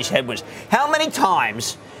exchange headwinds. How many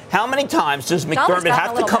times does McDermott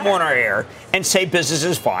have to come on our air and say business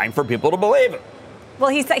is fine for people to believe it? Well,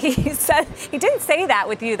 he said he didn't say that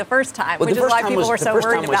with you the first time, which is why people were so worried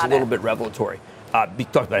about it. The first time was a little bit revelatory. We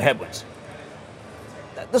talked about headwinds.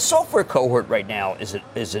 The software cohort right now is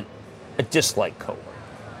a dislike cohort.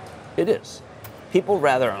 It is. People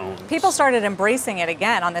rather own. People started embracing it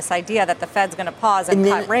again on this idea that the Fed's going to pause and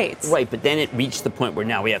cut rates. Right, but then it reached the point where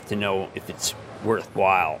now we have to know if it's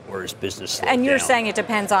worthwhile or is business slowed And you're down. saying it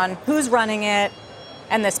depends on who's running it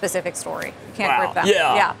and the specific story. You can't group them.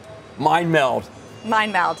 Yeah. Mind meld.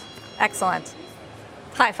 Mind meld. Excellent.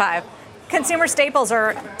 High five. Consumer staples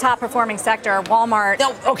are top performing sector. Walmart.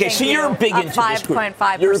 No, okay, so you're big into this group.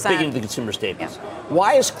 5.5%. You're big into the consumer staples. Yeah.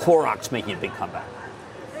 Why is Clorox making a big comeback?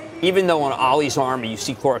 Even though on Ollie's Army you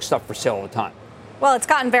see Clorox stuff for sale all the time. Well, it's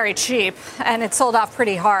gotten very cheap, and it's sold off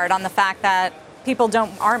pretty hard on the fact that people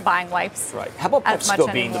aren't buying wipes. Right. How about as much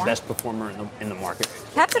PepsiCo being anymore. the best performer in the market?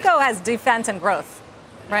 PepsiCo has defense and growth,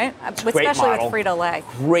 right? Especially with Frito-Lay.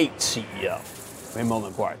 Great CEO, Raymond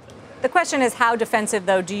Laguardia. The question is, how defensive,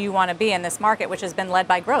 though, do you want to be in this market, which has been led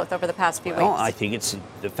by growth over the past few weeks? I think it's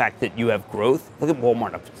the fact that you have growth. Look at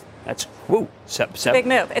Walmart. That's big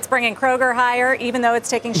move. It's bringing Kroger higher, even though it's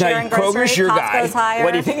taking share in grocery. Kroger's your Costco's guy. higher.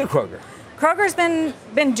 What do you think of Kroger? Kroger's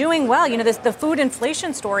been doing well. You know, the food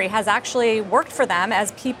inflation story has actually worked for them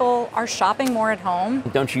as people are shopping more at home.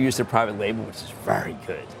 Don't you use their private label, which is very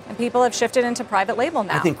good. And people have shifted into private label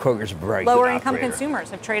now. I think Kroger's a very Lower good income operator. consumers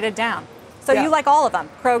have traded down. So you like all of them,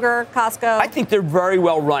 Kroger, Costco. I think they're very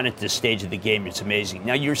well run at this stage of the game. It's amazing.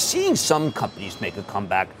 Now, you're seeing some companies make a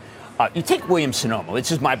comeback. You take Williams-Sonoma.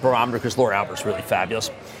 This is my barometer because Laura Albert's really fabulous.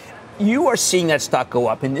 You are seeing that stock go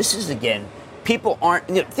up. And this is, again, people aren't.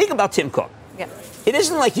 Think about Tim Cook. Yeah. It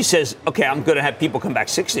isn't like he says, okay, I'm going to have people come back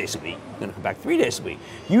 6 days a week. I'm going to come back 3 days a week.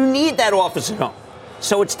 You need that office at home.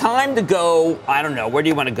 So it's time to go, I don't know, where do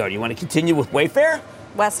you want to go? Do you want to continue with Wayfair?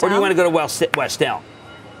 West Or do you Elm? want to go to West Elm?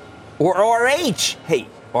 Or RH? Hey,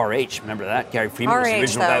 RH, remember that? Gary Freeman was the RH,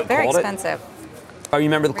 original guy though, who very called expensive. Oh, you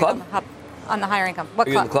remember the club? On the higher income. What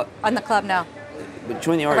Are you in club? the club? On the club, no. But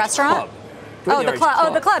join the RH restaurant? club. Join The RH club.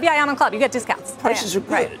 Oh, the club. Yeah, I'm on club. You get discounts. Prices Yeah, are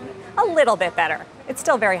good. right. A little bit better. It's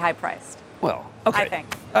still very high priced. Well, okay. I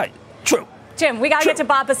think. All right, true. Jim, we got to get to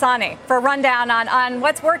Bob Pisani for a rundown on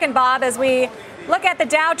what's working, Bob, as we look at the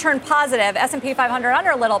Dow turn positive, S&P 500 under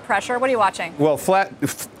a little pressure. What are you watching? Well,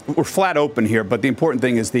 we're flat open here, but the important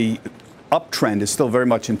thing is the uptrend is still very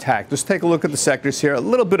much intact. Just take a look at the sectors here. A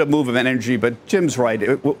little bit of move of energy, but Jim's right.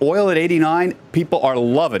 Oil at 89, people are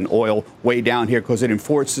loving oil way down here because it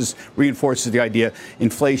reinforces the idea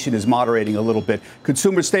inflation is moderating a little bit.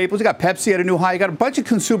 Consumer staples, you got Pepsi at a new high. You got a bunch of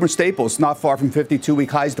consumer staples not far from 52-week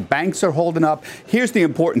highs. The banks are holding up. Here's the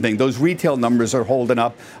important thing. Those retail numbers are holding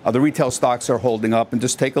up. The retail stocks are holding up. And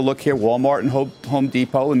just take a look here, Walmart and Home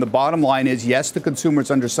Depot. And the bottom line is, yes, the consumer's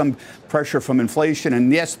under some pressure from inflation.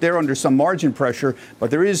 And yes, they're under some margin pressure,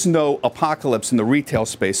 but there is no apocalypse in the retail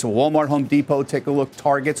space. So Walmart, Home Depot, take a look.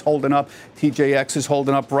 Target's holding up. TJX is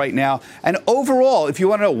holding up right now. And overall, if you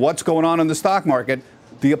want to know what's going on in the stock market,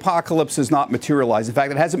 the apocalypse has not materialized. In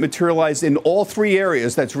fact, it hasn't materialized in all three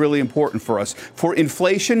areas that's really important for us. For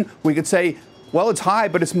inflation, we could say, well, it's high,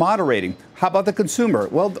 but it's moderating. How about the consumer?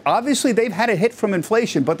 Well, obviously, they've had a hit from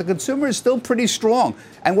inflation, but the consumer is still pretty strong.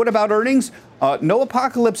 And what about earnings? No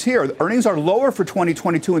apocalypse here. Earnings are lower for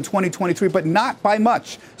 2022 and 2023, but not by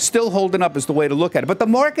much. Still holding up is the way to look at it. But the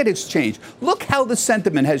market has changed. Look how the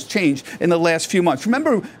sentiment has changed in the last few months.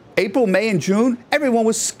 Remember, April, May, and June, everyone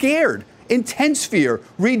was scared. Intense fear,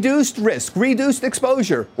 reduced risk, reduced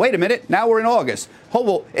exposure. Wait a minute, now we're in August. Oh,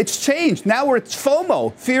 well, it's changed. Now it's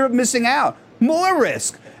FOMO, fear of missing out. More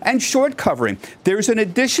risk and short covering. There's an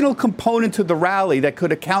additional component to the rally that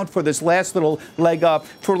could account for this last little leg up.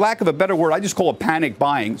 For lack of a better word, I just call it panic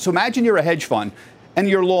buying. So imagine you're a hedge fund and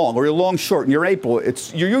you're long, or you're long short, and you're April,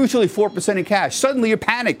 you're usually 4% in cash. Suddenly you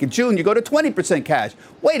panic. In June, you go to 20% cash.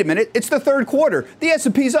 Wait a minute, it's the third quarter. The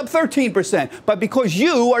S&P's up 13%. But because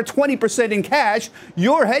you are 20% in cash,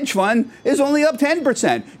 your hedge fund is only up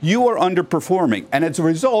 10%. You are underperforming. And as a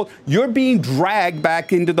result, you're being dragged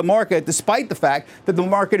back into the market, despite the fact that the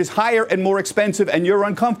market is higher and more expensive, and you're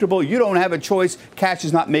uncomfortable. You don't have a choice. Cash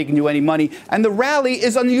is not making you any money. And the rally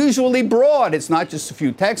is unusually broad. It's not just a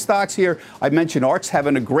few tech stocks here. I mentioned ARK's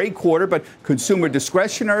having a great quarter, but consumer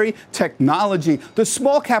discretionary, technology, the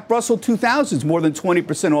small cap Russell 2000 is more than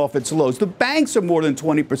 20% off its lows. The banks are more than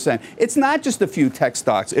 20%. It's not just a few tech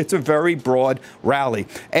stocks. It's a very broad rally.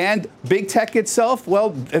 And big tech itself,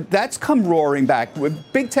 well, that's come roaring back.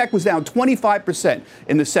 Big tech was down 25%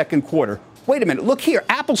 in the second quarter. Wait a minute. Look here.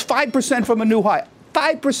 Apple's 5% from a new high.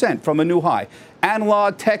 5% from a new high.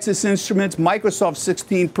 Analog, Texas Instruments, Microsoft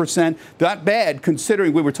 16%. Not bad,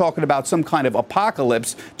 considering we were talking about some kind of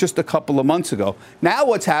apocalypse just a couple of months ago. Now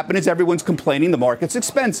what's happened is everyone's complaining the market's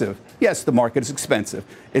expensive. Yes, the market is expensive.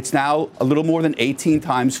 It's now a little more than 18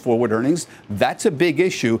 times forward earnings. That's a big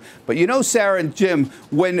issue. But you know, Sarah and Jim,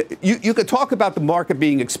 when you could talk about the market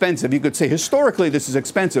being expensive, you could say historically this is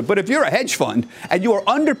expensive. But if you're a hedge fund and you are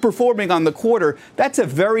underperforming on the quarter, that's a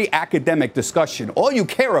very academic discussion. All you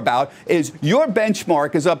care about is your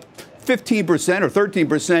benchmark is up 15% or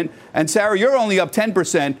 13%, and Sarah, you're only up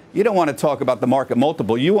 10%. You don't want to talk about the market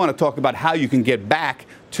multiple. You want to talk about how you can get back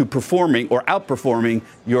to performing or outperforming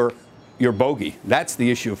your bogey. That's the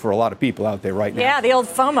issue for a lot of people out there right now. Yeah, the old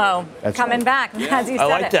FOMO coming right. back, Yeah, as you said.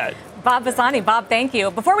 I like that. Bob Pisani. Bob, thank you.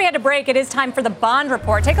 Before we head to break, it is time for the bond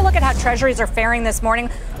report. Take a look at how treasuries are faring this morning.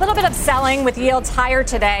 A little bit of selling with yields higher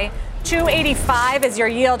today. 285 is your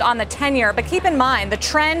yield on the 10-year. But keep in mind, the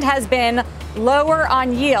trend has been lower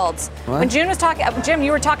on yields. What? When June was talking, Jim,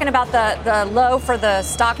 you were talking about the low for the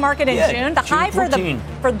stock market in June. The high for the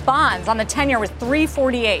bonds on the 10-year was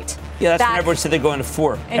 348. Yeah, that's when everyone said they're going to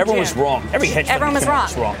 4. Everyone was wrong. Every hedge fund everyone was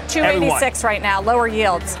wrong. 286 everyone. Right now, lower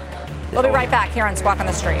yields. We'll be right back here on Squawk on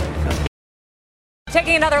the Street.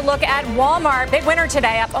 Taking another look at Walmart. Big winner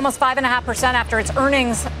today, up almost 5.5% after its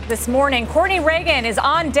earnings this morning. Courtney Reagan is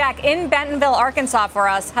on deck in Bentonville, Arkansas for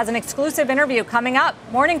us. Has an exclusive interview coming up.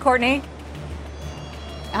 Morning, Courtney.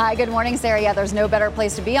 Hi, good morning, Sarah. Yeah, there's no better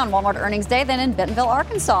place to be on Walmart earnings day than in Bentonville,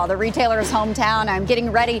 Arkansas, the retailer's hometown. I'm getting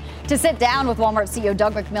ready to sit down with Walmart CEO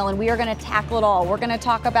Doug McMillon. We are going to tackle it all. We're going to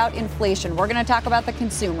talk about inflation. We're going to talk about the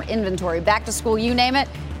consumer, inventory, back to school, you name it.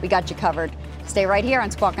 We got you covered. Stay right here on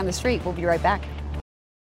Squawk on the Street. We'll be right back.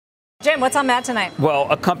 Jim, what's on that tonight? Well,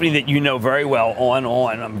 a company that you know very well, On.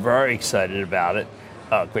 I'm very excited about it.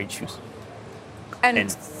 Great shoes. And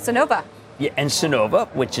Sonova. Yeah, and Sonova,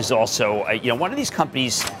 which is also, one of these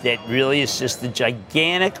companies that really is just the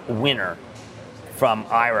gigantic winner from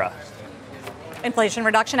IRA. Inflation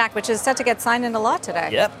Reduction Act, which is set to get signed into law today.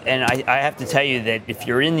 Yep, and I have to tell you that if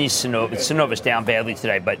you're in these Sonova's down badly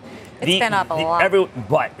today, but it's been up a lot.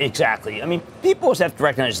 But exactly, I mean, people always have to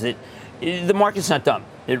recognize that the market's not dumb.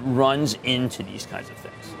 It runs into these kinds of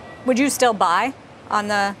things. Would you still buy on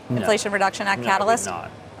the Inflation Reduction Act catalyst? I would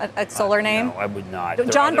not. A solar name? No, I would not.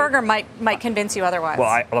 John Berger might convince you otherwise. Well,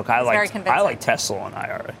 I like Tesla on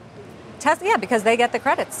IRA. Tesla, yeah, because they get the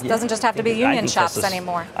credits. It doesn't just have to be union shops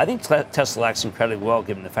anymore. I think Tesla acts incredibly well,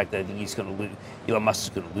 given the fact that I think he's going to lose. Elon Musk is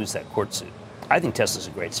going to lose that court suit. I think Tesla's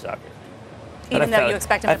a great stock. Even though you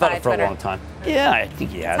expect him to buy Twitter. I thought it for a long time. Yeah, I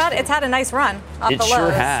think he has. It's had a nice run off the lows. It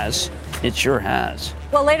sure has. It sure has.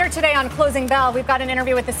 Well, later today on Closing Bell, we've got an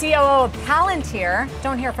interview with the COO of Palantir.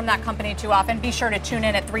 Don't hear from that company too often. Be sure to tune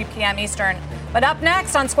in at 3 p.m. Eastern. But up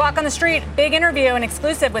next on Squawk on the Street, big interview and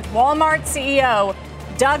exclusive with Walmart CEO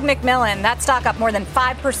Doug McMillon. That stock up more than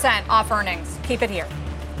 5% off earnings. Keep it here.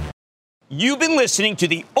 You've been listening to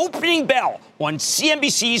the opening bell on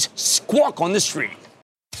CNBC's Squawk on the Street.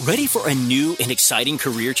 Ready for a new and exciting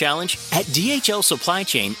career challenge? At DHL Supply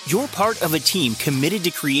Chain, you're part of a team committed to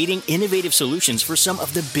creating innovative solutions for some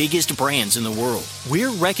of the biggest brands in the world. We're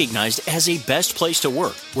recognized as a best place to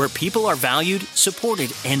work, where people are valued,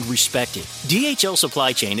 supported, and respected. DHL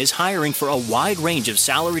Supply Chain is hiring for a wide range of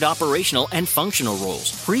salaried operational and functional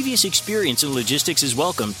roles. Previous experience in logistics is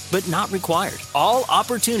welcome, but not required. All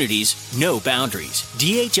opportunities, no boundaries.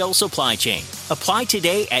 DHL Supply Chain. Apply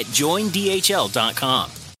today at joindhl.com.